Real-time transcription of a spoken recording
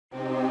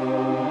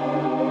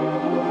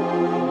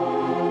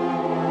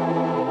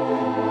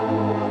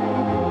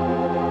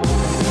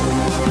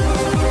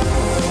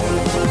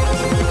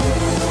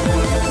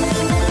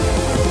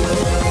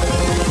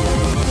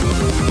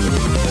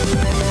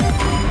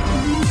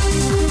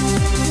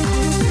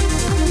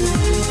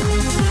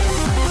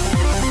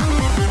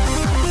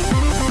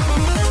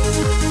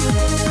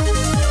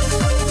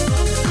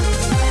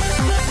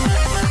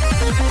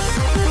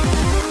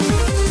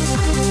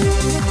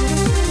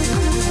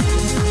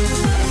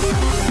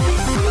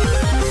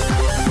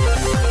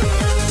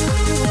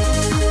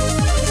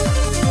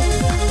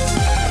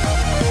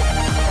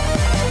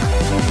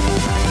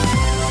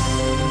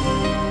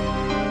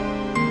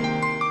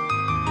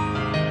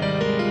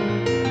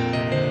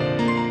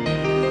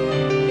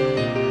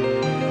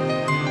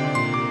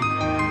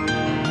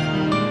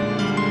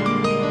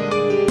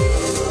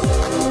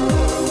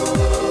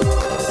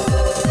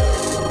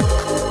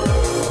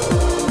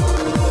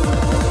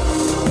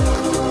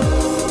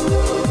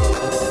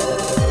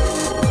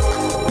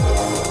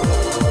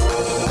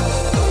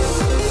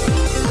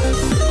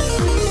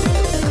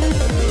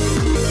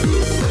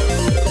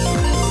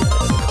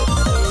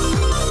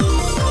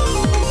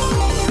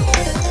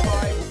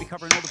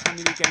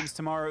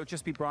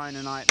just be Brian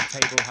and I at the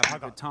table having a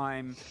good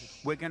time.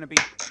 We're gonna be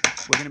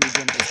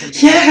doing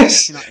this.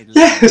 Yes!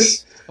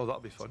 Yes! Oh, that'll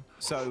be fun.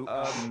 So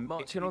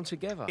marching on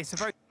together. it's a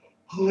very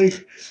Holy...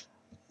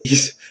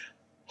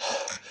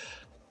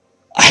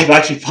 I've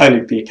actually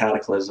finally beat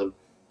Cataclysm.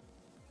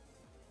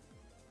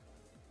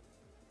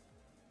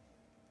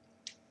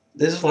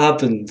 This is what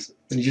happens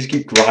when you just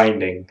keep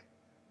grinding.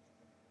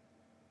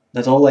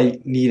 That's all I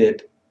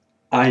needed.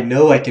 I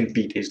know I can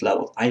beat these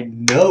levels. I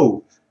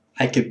know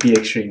I can beat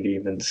Extreme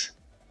Demons.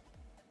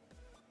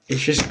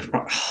 It's just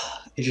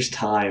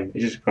time.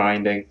 It's just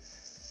grinding.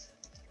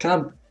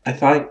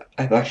 I've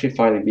actually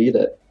finally beat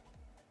it.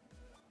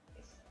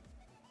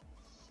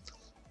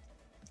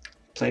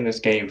 Playing this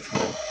game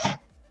for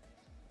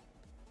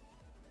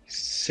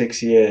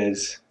 6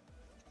 years.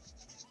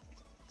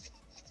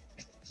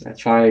 I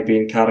finally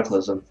beat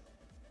Cataclysm.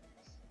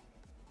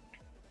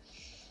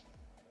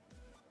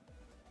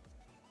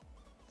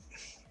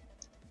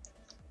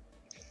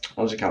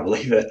 I just can't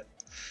believe it.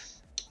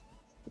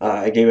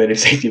 I gave it a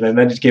safety. My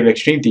men just gave it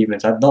Extreme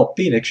Demons. I've not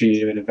been Extreme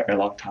Demon in a very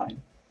long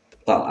time.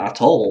 Well,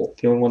 at all.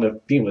 The only one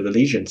I've been with the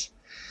Legions.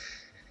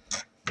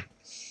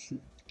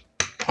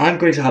 I'm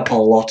going to have a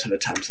lot of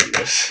attempts on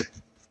this.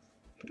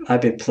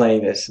 I've been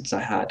playing this since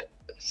I had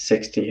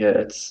 60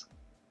 hits,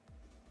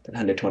 then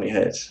 120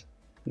 hits,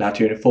 now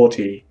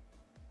 240,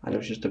 and it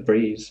was just a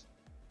breeze.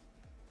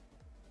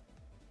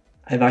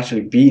 I've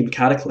actually beaten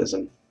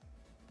Cataclysm.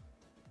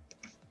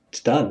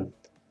 It's done.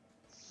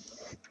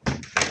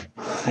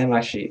 I'm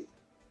actually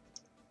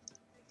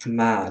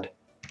mad.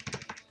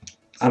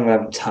 I'm gonna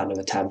have a ton of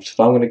attempts. If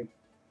I'm gonna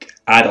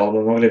add on,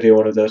 I'm not gonna do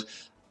one of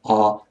those.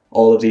 All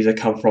of these have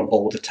come from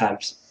old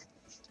attempts.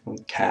 I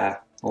don't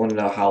care. I want to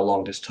know how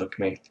long this took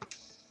me.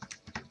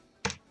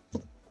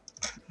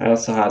 I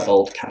also had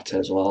old cata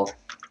as well.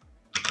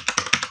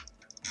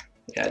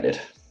 Yeah, I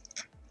did.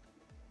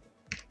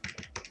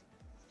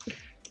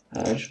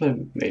 Just my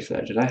mace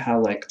there. Did I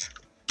have like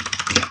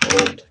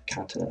old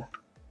cata?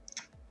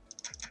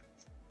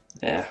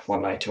 Yeah,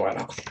 190. Why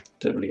not?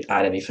 Didn't really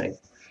add anything.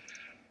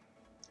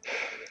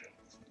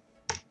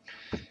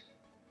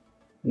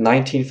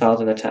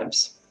 19,000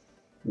 attempts.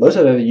 Most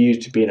I've ever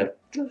used to be in a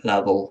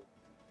level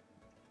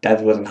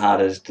that wasn't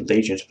hard as the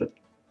Legions, but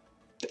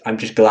I'm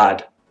just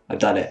glad I've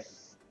done it.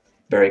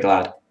 Very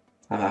glad.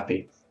 I'm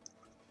happy.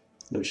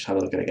 Let me just have a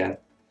look at it again.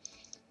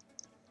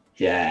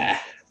 Yeah.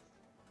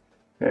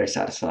 Very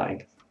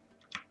satisfying.